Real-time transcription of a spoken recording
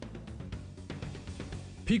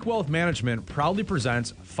Peak Wealth Management proudly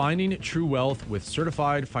presents Finding True Wealth with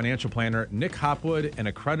certified financial planner Nick Hopwood and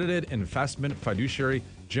accredited investment fiduciary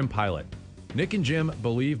Jim Pilot. Nick and Jim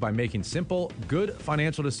believe by making simple, good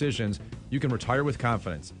financial decisions, you can retire with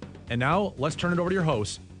confidence. And now let's turn it over to your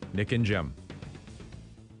hosts, Nick and Jim.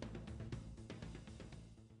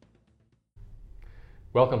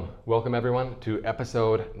 Welcome everyone to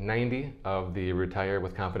episode 90 of the Retire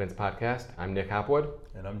with Confidence podcast. I'm Nick Hopwood.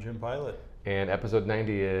 And I'm Jim Pilot. And episode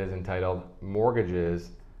 90 is entitled Mortgages.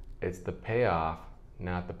 It's the payoff,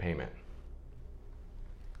 not the payment.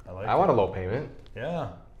 I want a low payment.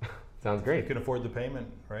 Yeah. Sounds great. You can afford the payment,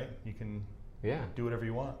 right? You can do whatever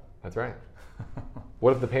you want. That's right.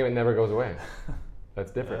 What if the payment never goes away? That's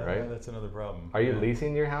different, right? That's another problem. Are you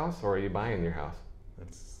leasing your house or are you buying your house?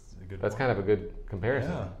 That's kind of a good comparison.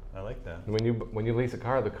 Yeah, I like that. When you lease a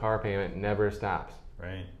car, the car payment never stops.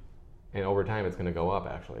 Right. And over time, it's going to go up,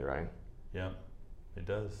 actually, right? Yeah, it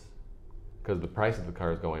does. Because the price of the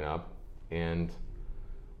car is going up, and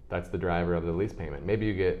that's the driver of the lease payment. Maybe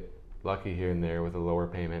you get lucky here and there with a lower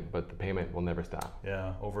payment, but the payment will never stop.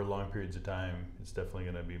 Yeah, over long periods of time, it's definitely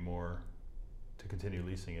going to be more to continue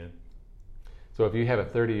leasing it. So if you have a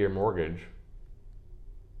 30-year mortgage,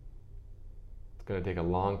 it's going to take a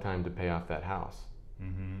long time to pay off that house.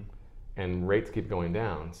 Mm-hmm. And rates keep going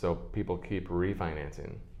down, so people keep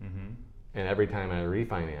refinancing. Mm-hmm. And every time I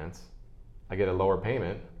refinance, I get a lower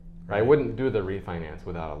payment. Right. I wouldn't do the refinance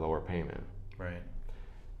without a lower payment. Right.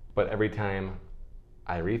 But every time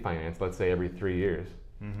I refinance, let's say every 3 years,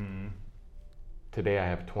 mm-hmm. today I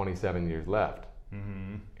have 27 years left.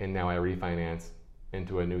 Mm-hmm. And now I refinance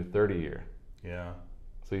into a new 30-year. Yeah.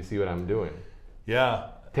 So you see what I'm doing? Yeah.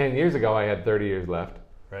 10 years ago, I had 30 years left.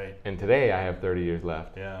 Right. And today I have 30 years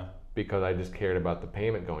left. Yeah. Because I just cared about the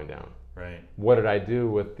payment going down. Right. What did I do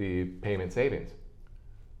with the payment savings?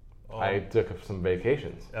 Oh, I took some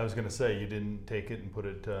vacations. I was going to say, you didn't take it and put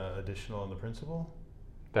it additional on the principal?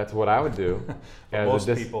 That's what I would do. Most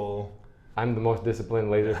people... I'm the most disciplined,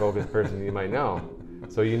 laser-focused person you might know.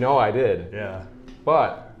 So you know I did. Yeah.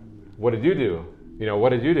 But what did you do? What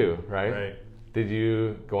did you do, right? Right. Did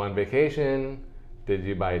you go on vacation? Did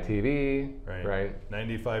you buy a TV? Right.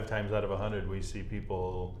 95 times out of 100, we see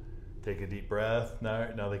people take a deep breath.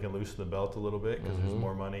 Now they can loosen the belt a little bit because there's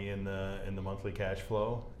more money in the monthly cash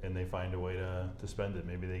flow, and they find a way to spend it.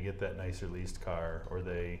 Maybe they get that nicer leased car, or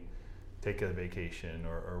they take a vacation,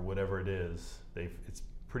 or whatever it is. It's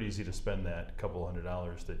pretty easy to spend that couple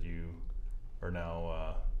 $100 that you are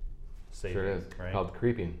now saving. Sure is. Right? Called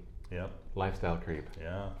creeping. Yep. Lifestyle creep.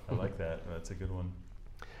 Yeah, I like that. That's a good one.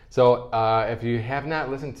 So if you have not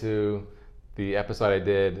listened to the episode I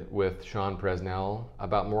did with Sean Presnell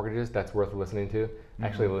about mortgages, that's worth listening to. I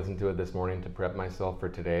actually listened to it this morning to prep myself for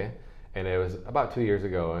today, and it was about 2 years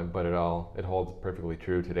ago, but it holds perfectly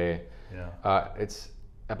true today. Yeah. It's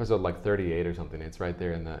episode like 38 or something. It's right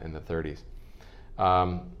there in the 30s.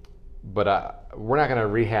 But we're not going to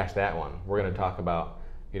rehash that one. We're going to talk about,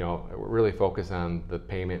 really focus on the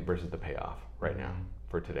payment versus the payoff right now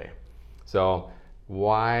for today. So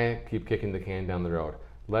why keep kicking the can down the road?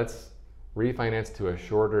 Let's refinance to a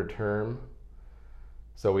shorter term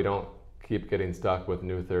so we don't keep getting stuck with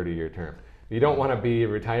new 30-year term. You don't want to be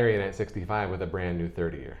retiring at 65 with a brand new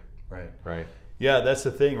 30-year. Right. Yeah, that's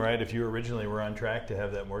the thing, right? If you originally were on track to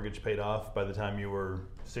have that mortgage paid off by the time you were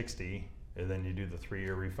 60, and then you do the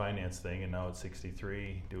 3-year refinance thing, and now it's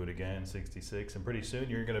 63, do it again, 66, and pretty soon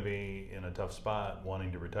you're going to be in a tough spot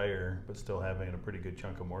wanting to retire, but still having a pretty good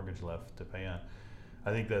chunk of mortgage left to pay on. I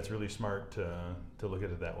think that's really smart to look at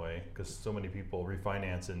it that way, because so many people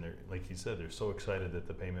refinance and they're, like you said, they're so excited that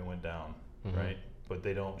the payment went down, right? But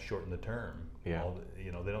they don't shorten the term. Yeah.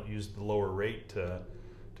 They don't use the lower rate to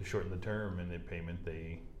shorten the term and the payment.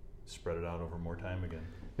 They spread it out over more time again.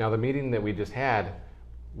 Now the meeting that we just had,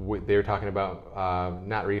 they were talking about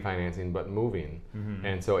not refinancing but moving.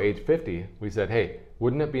 And so age 50, we said, hey,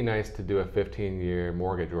 wouldn't it be nice to do a 15-year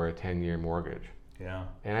mortgage or a 10-year mortgage? Yeah.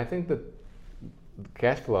 And I think that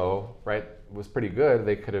cash flow, right, was pretty good.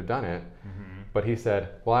 They could have done it. But he said,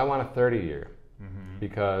 well, I want a 30-year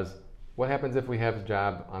because what happens if we have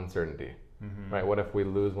job uncertainty, right? What if we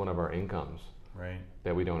lose one of our incomes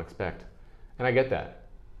that we don't expect? And I get that.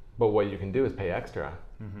 But what you can do is pay extra.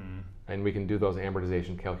 And we can do those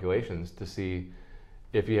amortization calculations to see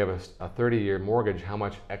if you have a 30-year mortgage, how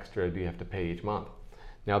much extra do you have to pay each month?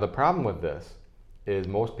 Now, the problem with this is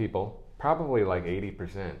most people, probably like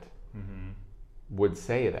 80%, would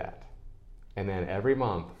say that. And then every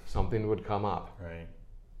month, something would come up,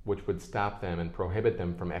 which would stop them and prohibit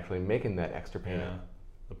them from actually making that extra payment.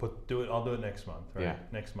 I'll do it next month, right? Yeah.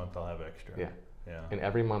 Next month I'll have extra. Yeah. Yeah. And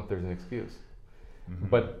every month there's an excuse.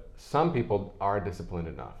 But some people are disciplined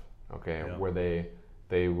enough, okay, Yeah. where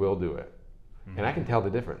they will do it. And I can tell the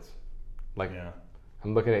difference. Like, Yeah.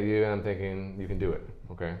 I'm looking at you and I'm thinking, you can do it,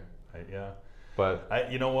 okay? Yeah. But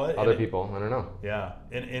You know what? other people, I don't know. Yeah,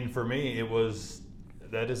 and for me,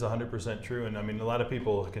 that is 100% true. And I mean, a lot of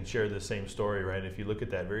people can share the same story, right? If you look at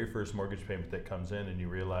that very first mortgage payment that comes in and you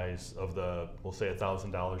realize we'll say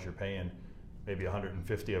 $1,000 you're paying, maybe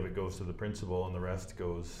 150 of it goes to the principal and the rest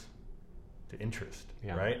goes to interest,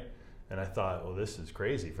 Yeah. right? And I thought, well, this is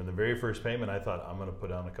crazy. From the very first payment, I thought, I'm going to put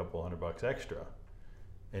down a couple $100 extra.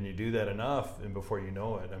 And you do that enough, and before you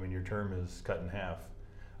know it, I mean, your term is cut in half.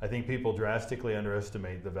 I think people drastically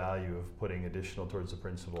underestimate the value of putting additional towards the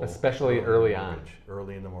principal. Especially early on.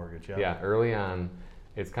 Early in the mortgage, yeah. Yeah, early on,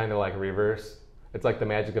 it's kind of like reverse. It's like the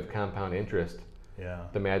magic of compound interest, Yeah,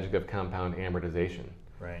 the magic of compound amortization.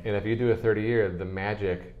 right. And if you do a 30-year, the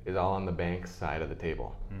magic is all on the bank's side of the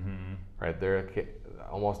table, Mm-hmm. right? They're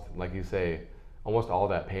almost, like you say, almost all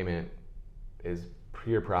that payment is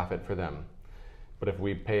pure profit for them. But if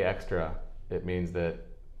we pay extra, it means that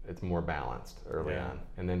it's more balanced early Yeah. on.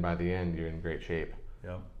 And then by the end, you're in great shape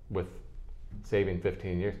Yep. with saving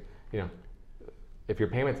 15 years. You know, if your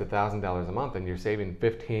payment's $1,000 a month and you're saving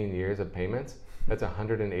 15 years of payments, that's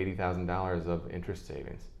 $180,000 of interest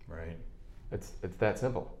savings. Right. It's that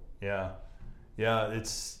simple. Yeah. Yeah.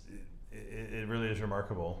 It really is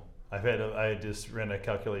remarkable. I just ran a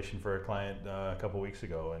calculation for a client a couple weeks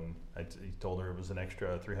ago, and I told her it was an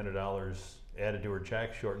extra $300 added to her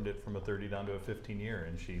check, shortened it from a 30 down to a 15-year,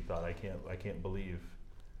 and she thought, I can't believe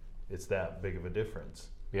it's that big of a difference.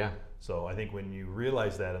 Yeah. So I think when you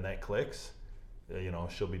realize that and that clicks,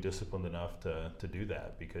 she'll be disciplined enough to do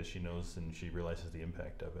that because she knows and she realizes the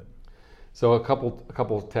impact of it. So a couple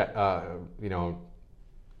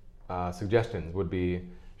suggestions would be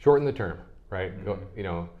shorten the term, right?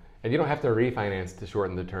 Mm-hmm. And you don't have to refinance to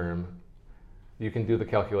shorten the term. You can do the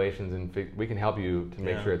calculations and we can help you to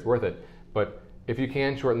make Yeah. sure it's worth it. But if you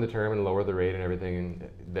can shorten the term and lower the rate and everything, and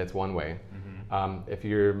that's one way. Mm-hmm. If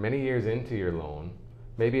you're many years into your loan,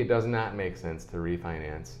 maybe it does not make sense to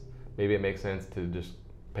refinance. Maybe it makes sense to just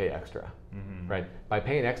pay extra, Mm-hmm. right? By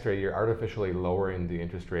paying extra, you're artificially lowering the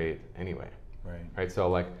interest rate anyway, Right. right? So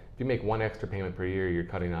like if you make one extra payment per year, you're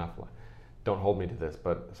cutting off, don't hold me to this,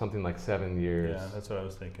 but something like 7 years. Yeah, that's what I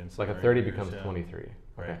was thinking. Like a 7 or 30 8 years, becomes yeah. 23.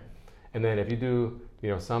 Right. Okay. And then if you do,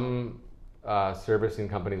 some servicing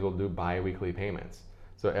companies will do bi-weekly payments.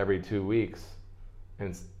 So every 2 weeks, and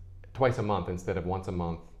it's twice a month instead of once a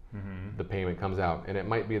month, Mm-hmm. the payment comes out. And it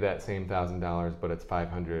might be that same $1,000, but it's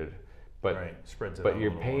 $500. But Right. Spreads it out but a you're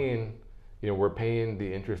little more. paying, we're paying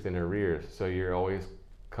the interest in arrears. So you're always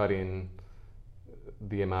cutting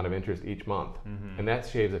the amount of interest each month. Mhm. And that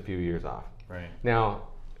shaves a few years off. Right. Now,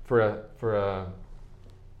 for a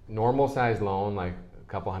normal size loan, like a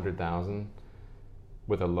couple $100,000,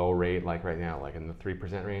 with a low rate, like right now, like in the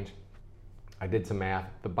 3% range, I did some math.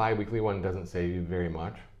 The bi-weekly one doesn't save you very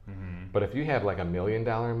much. Mm-hmm. But if you have like $1 million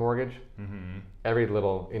mortgage, Mm-hmm. every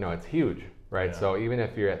little, it's huge, right? Yeah. So even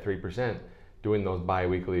if you're at 3%, doing those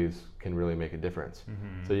bi-weeklies can really make a difference.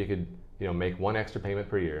 Mm-hmm. So you could, make one extra payment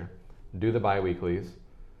per year, do the bi-weeklies.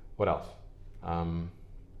 What else?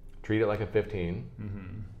 Treat it like a 15.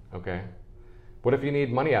 Mm-hmm. Okay. What if you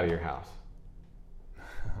need money out of your house?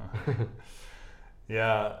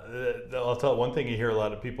 Yeah, I'll tell one thing you hear a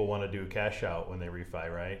lot of people want to do cash out when they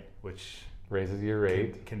refi, right? Which Raises your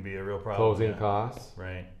rate, can be a real problem. closing yeah. costs.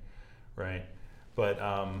 Right, right. But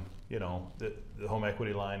the home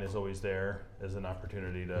equity line is always there as an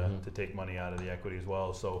opportunity to take money out of the equity as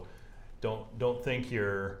well. So don't think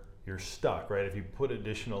you're stuck, right? If you put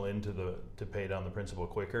additional to pay down the principal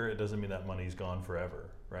quicker, it doesn't mean that money's gone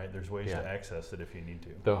forever, right? There's ways Yeah. to access it if you need to.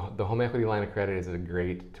 The home equity line of credit is a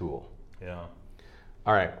great tool. Yeah.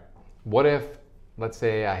 All right. What if, let's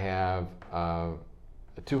say I have a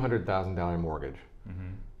 $200,000 mortgage, Mm-hmm.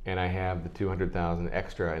 and I have the $200,000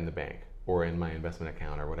 extra in the bank or in my investment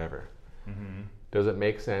account or whatever? Mm-hmm. Does it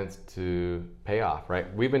make sense to pay off,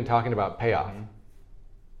 right? We've been talking about payoff,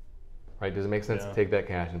 right? Does it make sense Yeah. to take that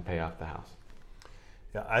cash and pay off the house?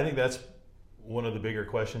 Yeah, I think that's one of the bigger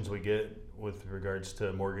questions we get with regards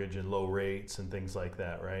to mortgage and low rates and things like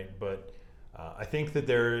that, right? But I think that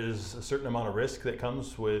there is a certain amount of risk that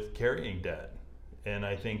comes with carrying debt, and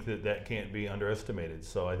I think that can't be underestimated.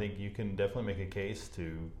 So I think you can definitely make a case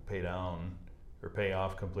to pay down or pay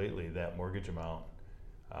off completely that mortgage amount,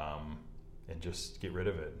 and just get rid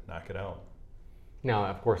of it, knock it out. Now,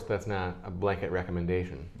 of course, that's not a blanket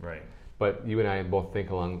recommendation, Right. but you and I both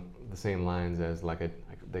think along the same lines as I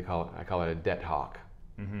call it a debt hawk,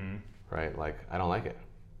 Mm-hmm. right? Like, I don't like it.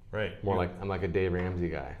 Right. More like I'm like a Dave Ramsey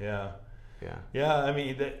guy. Yeah. Yeah. Yeah, I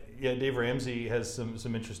mean, Dave Ramsey has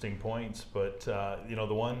some interesting points, but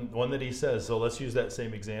the one that he says. So let's use that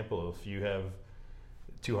same example. If you have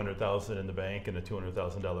 $200,000 in the bank and a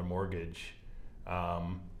 $200,000 mortgage,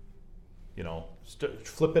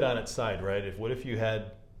 flip it on its side, right? What if you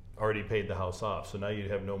had already paid the house off, so now you'd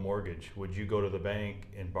have no mortgage? Would you go to the bank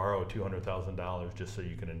and borrow $200,000 just so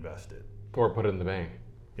you can invest it? Or put it in the bank?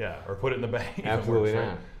 Yeah, or put it in the bank. Absolutely not.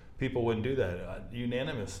 Right? People wouldn't do that.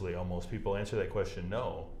 Unanimously, almost, people answer that question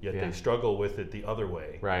no, yet Yeah. they struggle with it the other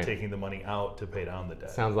way, Right. taking the money out to pay down the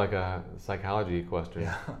debt. Sounds like a psychology question.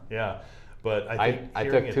 Yeah. But I think I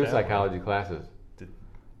took 2 psychology classes.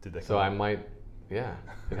 Did they So I might, it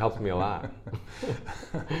helps me a lot.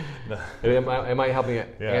 No. It might help me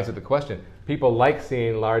answer the question. People like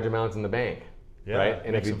seeing large amounts in the bank, Yeah, right? it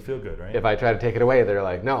And makes if them feel good, right? If I try to take it away, they're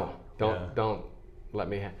like, no, Yeah. don't let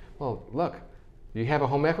me. Well, look, you have a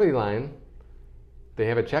home equity line. They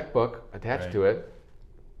have a checkbook attached Right. to it.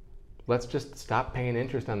 Let's just stop paying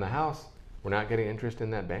interest on the house. We're not getting interest in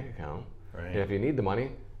that bank account. Right. And if you need the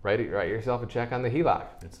money, write yourself a check on the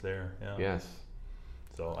HELOC. It's there. Yeah. Yes.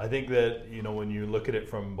 So I think that when you look at it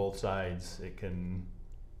from both sides, it can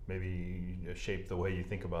maybe shape the way you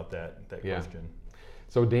think about that Yeah. question.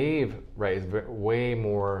 So Dave, right, is way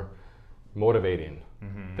more motivating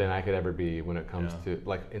Mm-hmm. than I could ever be when it comes Yeah. to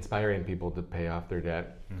like inspiring people to pay off their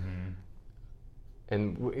debt. Mm-hmm.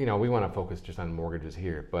 And we want to focus just on mortgages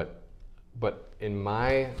here, but in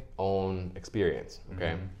my own experience,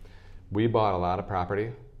 okay, Mhm. we bought a lot of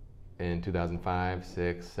property in 2005,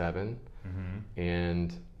 6, 7, Mm-hmm.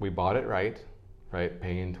 and we bought it right,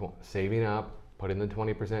 paying, saving up, putting the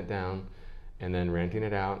 20% down, and then renting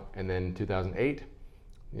it out. And then 2008,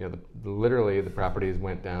 literally the properties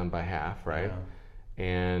went down by half, right? Yeah.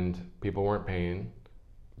 And people weren't paying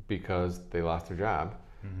because they lost their job.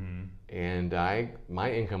 Mm-hmm. And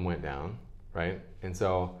my income went down, right? And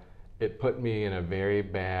so it put me in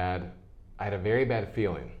I had a very bad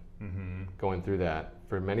feeling Mm-hmm. going through that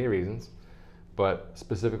for many reasons, but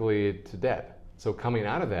specifically to debt. So coming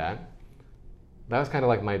out of that was kind of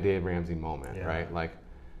like my Dave Ramsey moment, Yeah. right? Like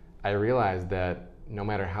I realized that no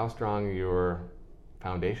matter how strong your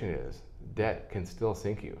foundation is, debt can still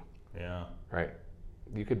sink you, Yeah. right?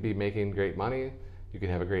 You could be making great money, you could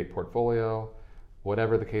have a great portfolio,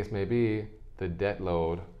 whatever the case may be, the debt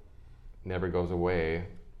load never goes away.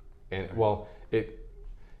 And well,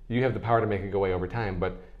 you have the power to make it go away over time,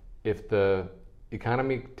 but if the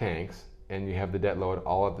economy tanks and you have the debt load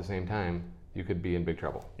all at the same time, you could be in big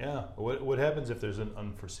trouble. Yeah. What happens if there's an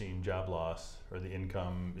unforeseen job loss or the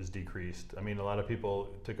income is decreased? I mean, a lot of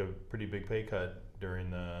people took a pretty big pay cut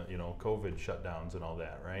during the COVID shutdowns and all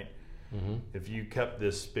that, right? Mm-hmm. If you kept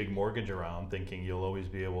this big mortgage around thinking you'll always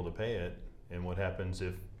be able to pay it, and what happens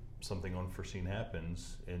if something unforeseen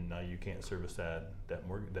happens and now you can't service that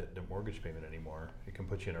mortgage payment anymore? It can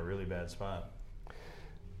put you in a really bad spot.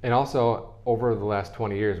 And also, over the last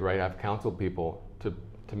 20 years, right, I've counseled people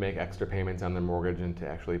to make extra payments on their mortgage and to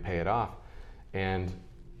actually pay it off. And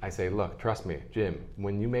I say, look, trust me, Jim,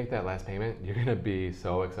 when you make that last payment, you're going to be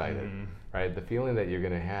so excited, Mhm. right? The feeling that you're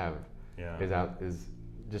going to have Yeah. is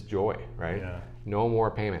just joy, right? Yeah. No more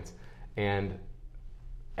payments. And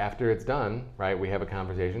after it's done, right, we have a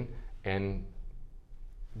conversation, and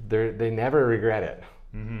they never regret it.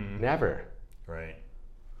 Mm-hmm. Never. Right.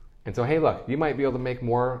 And so, hey, look, you might be able to make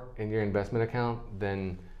more in your investment account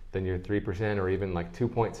than your 3% or even like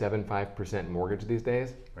 2.75% mortgage these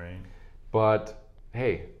days. Right. But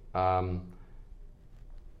hey,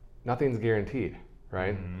 nothing's guaranteed,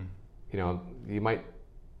 right? Mm-hmm.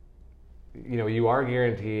 You are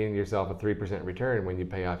guaranteeing yourself a 3% return when you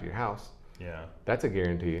pay off your house. Yeah. That's a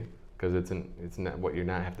guarantee because it's not what you're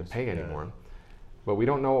not have to pay Yeah. anymore. But we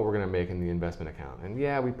don't know what we're going to make in the investment account. And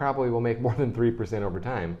yeah, we probably will make more than 3% over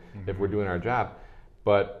time if we're doing our job.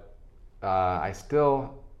 But I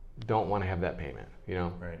still don't want to have that payment,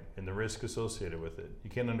 Right. And the risk associated with it. You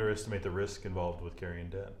can't underestimate the risk involved with carrying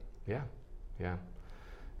debt. Yeah,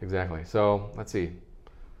 exactly. So let's see.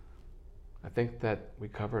 I think that we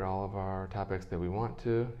covered all of our topics that we want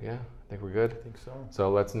to. Yeah, I think we're good. I think so.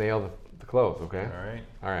 So let's nail the close, okay?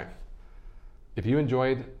 All right. If you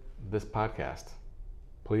enjoyed this podcast,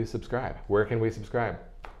 please subscribe. Where can we subscribe?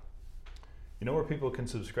 You know where people can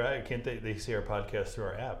subscribe? Can't they see our podcast through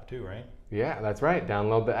our app too, right? Yeah, that's right.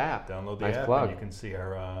 Download the app. Download the Nice app plug. and you can see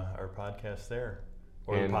our podcast there.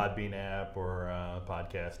 Or And the Podbean app or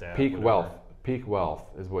podcast app. Peak whatever. Wealth. Peak Wealth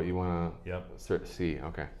is what you want Yep. to see.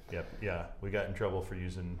 Okay. Yep. Yeah. We got in trouble for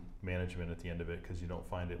using management at the end of it because you don't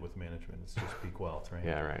find it with management. It's just Peak Wealth, right?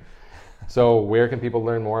 Yeah, right. So where can people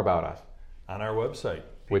learn more about us? On our website,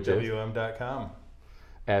 Which is? pwm.com.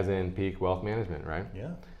 as in Peak Wealth Management, right?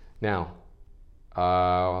 Yeah. Now,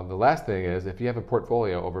 the last thing is if you have a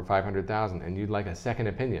portfolio over 500,000 and you'd like a second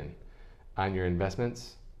opinion on your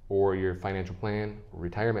investments or your financial plan, or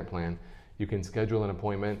retirement plan, you can schedule an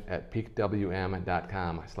appointment at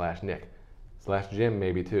peakwm.com/Nick/Jim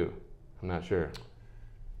maybe too. I'm not sure.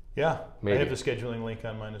 Yeah. Maybe. I have the scheduling link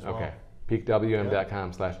on mine as well. Okay.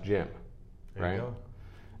 peakwm.com/Jim. There right? you go.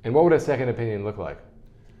 And what would a second opinion look like?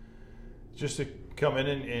 Just to come in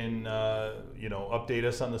and update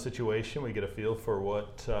us on the situation. We get a feel for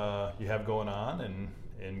what you have going on and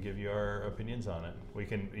give you our opinions on it. You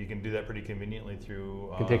can do that pretty conveniently through.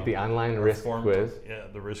 You can take the online our risk quiz. Yeah,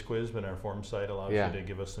 the risk quiz, but our form site allows Yeah. you to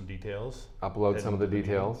give us some details. Upload some of the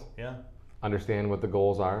details. Yeah. Understand what the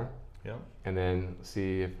goals are. Yeah. And then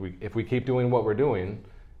see if we keep doing what we're doing,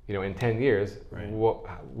 in 10 years, Right.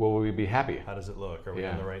 will we be happy? How does it look? Are we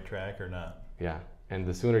Yeah. on the right track or not? Yeah. And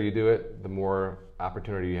the sooner you do it, the more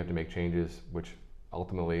opportunity you have to make changes, which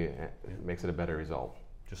ultimately makes it a better result.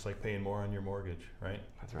 Just like paying more on your mortgage, right?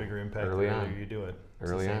 That's right. Bigger impact Early the on. earlier you do it.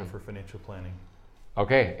 It's Early the same on. for financial planning.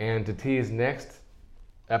 Okay, and to tease next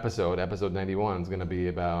episode 91, is going to be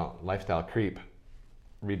about lifestyle creep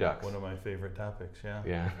redux. One of my favorite topics, yeah.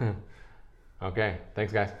 Yeah. Okay,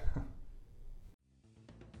 thanks guys.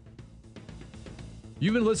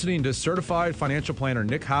 You've been listening to certified financial planner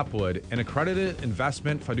Nick Hopwood and accredited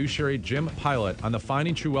investment fiduciary Jim Pilot on the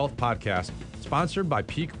Finding True Wealth podcast, sponsored by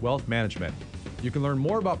Peak Wealth Management. You can learn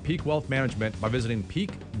more about Peak Wealth Management by visiting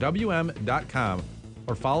peakwm.com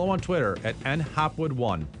or follow on Twitter at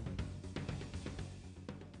nhopwood1.